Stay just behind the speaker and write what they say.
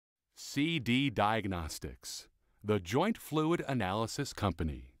CD Diagnostics, the joint fluid analysis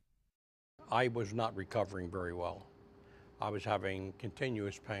company. I was not recovering very well. I was having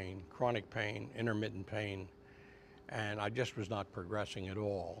continuous pain, chronic pain, intermittent pain, and I just was not progressing at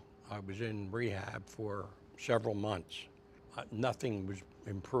all. I was in rehab for several months. Nothing was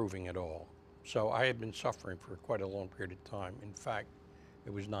improving at all. So I had been suffering for quite a long period of time. In fact,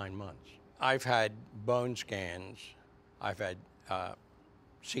 it was 9 months. I've had bone scans, I've had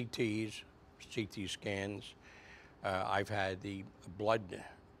CTs, CT scans, I've had the blood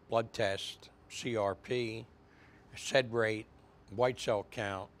test, CRP, SED rate, white cell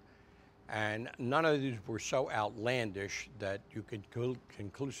count, and none of these were so outlandish that you could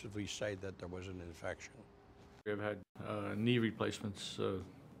conclusively say that there was an infection. I've had knee replacements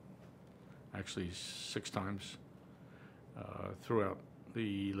actually 6 times throughout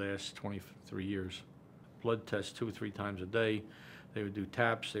the last 23 years. Blood tests 2 or 3 times a day. They would do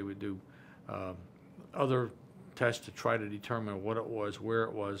taps, they would do other tests to try to determine what it was, where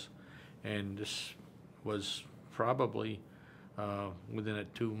it was, and this was probably within a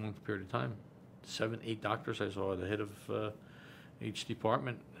 2-month period of time. 7, 8 doctors I saw, the head of each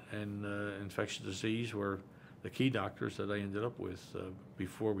department, and infectious disease were the key doctors that I ended up with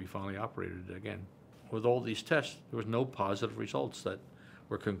before we finally operated it again. With all these tests, there was no positive results that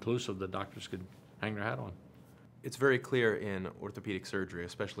were conclusive that doctors could hang their hat on. It's very clear in orthopedic surgery,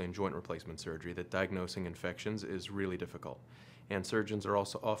 especially in joint replacement surgery, that diagnosing infections is really difficult. And surgeons are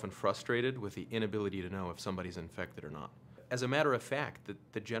also often frustrated with the inability to know if somebody's infected or not. As a matter of fact,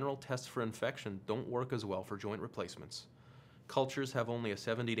 the general tests for infection don't work as well for joint replacements. Cultures have only a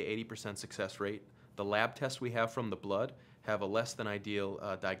 70 to 80% success rate. The lab tests we have from the blood have a less than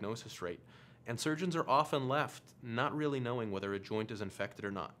ideal diagnosis rate. And surgeons are often left not really knowing whether a joint is infected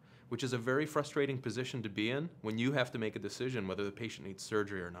or not, which is a very frustrating position to be in when you have to make a decision whether the patient needs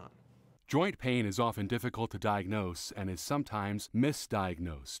surgery or not. Joint pain is often difficult to diagnose and is sometimes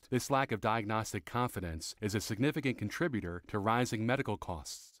misdiagnosed. This lack of diagnostic confidence is a significant contributor to rising medical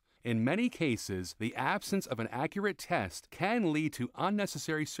costs. In many cases, the absence of an accurate test can lead to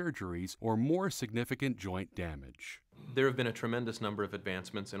unnecessary surgeries or more significant joint damage. There have been a tremendous number of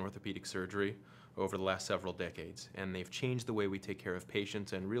advancements in orthopedic surgery over the last several decades, and they've changed the way we take care of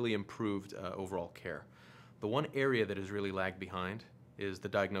patients and really improved overall care. The one area that has really lagged behind is the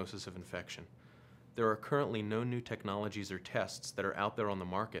diagnosis of infection. There are currently no new technologies or tests that are out there on the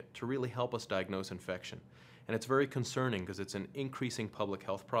market to really help us diagnose infection. And it's very concerning because it's an increasing public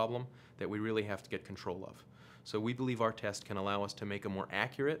health problem that we really have to get control of. So we believe our test can allow us to make a more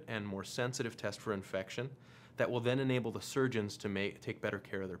accurate and more sensitive test for infection that will then enable the surgeons to take better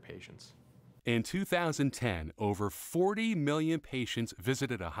care of their patients. In 2010, over 40 million patients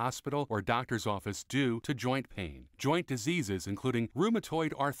visited a hospital or doctor's office due to joint pain. Joint diseases including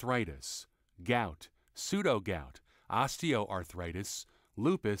rheumatoid arthritis, gout, pseudogout, osteoarthritis,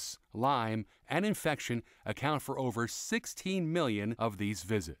 lupus, Lyme, and infection account for over 16 million of these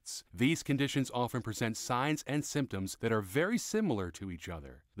visits. These conditions often present signs and symptoms that are very similar to each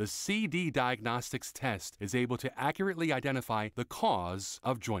other. The CD Diagnostics test is able to accurately identify the cause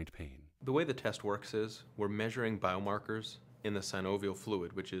of joint pain. The way the test works is we're measuring biomarkers in the synovial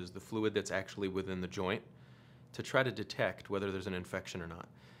fluid, which is the fluid that's actually within the joint, to try to detect whether there's an infection or not.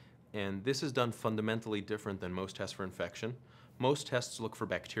 And this is done fundamentally different than most tests for infection. Most tests look for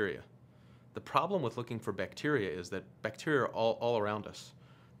bacteria. The problem with looking for bacteria is that bacteria are all around us.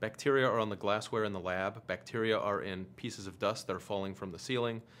 Bacteria are on the glassware in the lab. Bacteria are in pieces of dust that are falling from the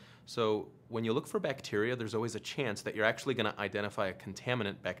ceiling. So when you look for bacteria, there's always a chance that you're actually going to identify a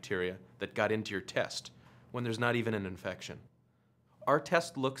contaminant bacteria that got into your test when there's not even an infection. Our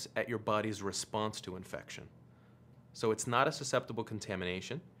test looks at your body's response to infection. So it's not a susceptible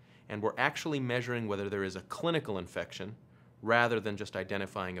contamination, and we're actually measuring whether there is a clinical infection rather than just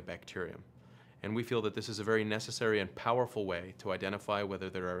identifying a bacterium. And we feel that this is a very necessary and powerful way to identify whether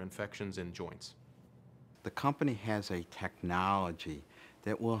there are infections in joints. The company has a technology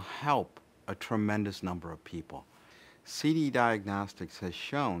that will help a tremendous number of people. CD Diagnostics has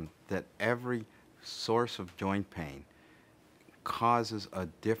shown that every source of joint pain causes a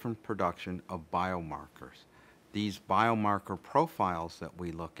different production of biomarkers. These biomarker profiles that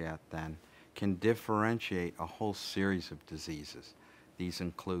we look at then can differentiate a whole series of diseases. These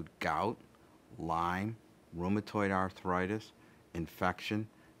include gout, Lyme, rheumatoid arthritis, infection,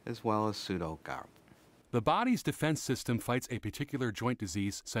 as well as pseudogout. The body's defense system fights a particular joint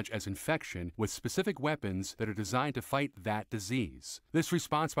disease, such as infection, with specific weapons that are designed to fight that disease. This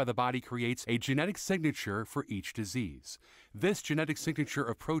response by the body creates a genetic signature for each disease. This genetic signature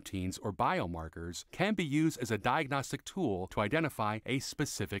of proteins or biomarkers can be used as a diagnostic tool to identify a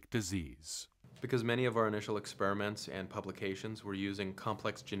specific disease. Because many of our initial experiments and publications were using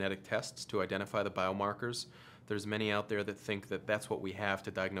complex genetic tests to identify the biomarkers, there's many out there that think that that's what we have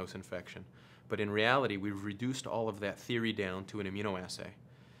to diagnose infection. But in reality, we've reduced all of that theory down to an immunoassay.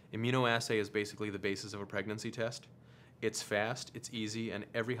 Immunoassay is basically the basis of a pregnancy test. It's fast, it's easy, and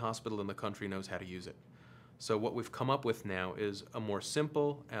every hospital in the country knows how to use it. So what we've come up with now is a more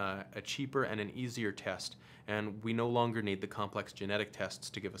simple, a cheaper, and an easier test, and we no longer need the complex genetic tests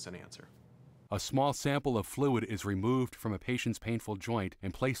to give us an answer. A small sample of fluid is removed from a patient's painful joint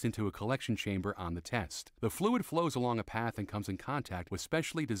and placed into a collection chamber on the test. The fluid flows along a path and comes in contact with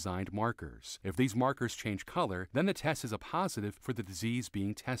specially designed markers. If these markers change color, then the test is a positive for the disease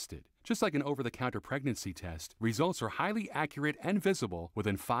being tested. Just like an over-the-counter pregnancy test, results are highly accurate and visible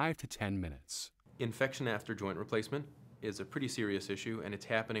within 5 to 10 minutes. Infection after joint replacement is a pretty serious issue, and it's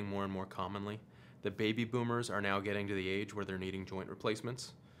happening more and more commonly. The baby boomers are now getting to the age where they're needing joint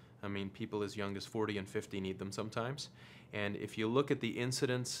replacements. I mean, people as young as 40 and 50 need them sometimes. And if you look at the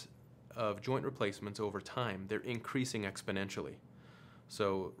incidence of joint replacements over time, they're increasing exponentially.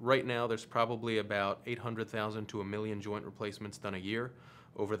 So right now, there's probably about 800,000 to 1 million joint replacements done a year.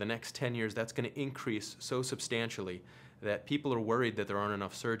 Over the next 10 years, that's going to increase so substantially that people are worried that there aren't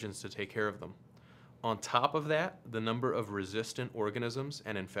enough surgeons to take care of them. On top of that, the number of resistant organisms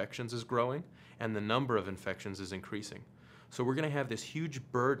and infections is growing, and the number of infections is increasing. So we're going to have this huge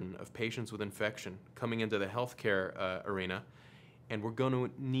burden of patients with infection coming into the healthcare arena, and we're going to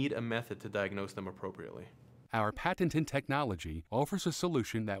need a method to diagnose them appropriately. Our patented technology offers a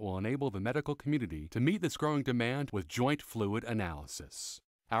solution that will enable the medical community to meet this growing demand with joint fluid analysis.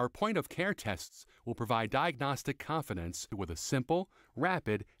 Our point-of-care tests will provide diagnostic confidence with a simple,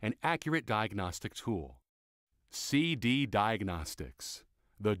 rapid, and accurate diagnostic tool. CD Diagnostics,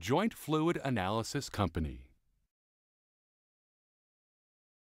 the Joint Fluid Analysis Company.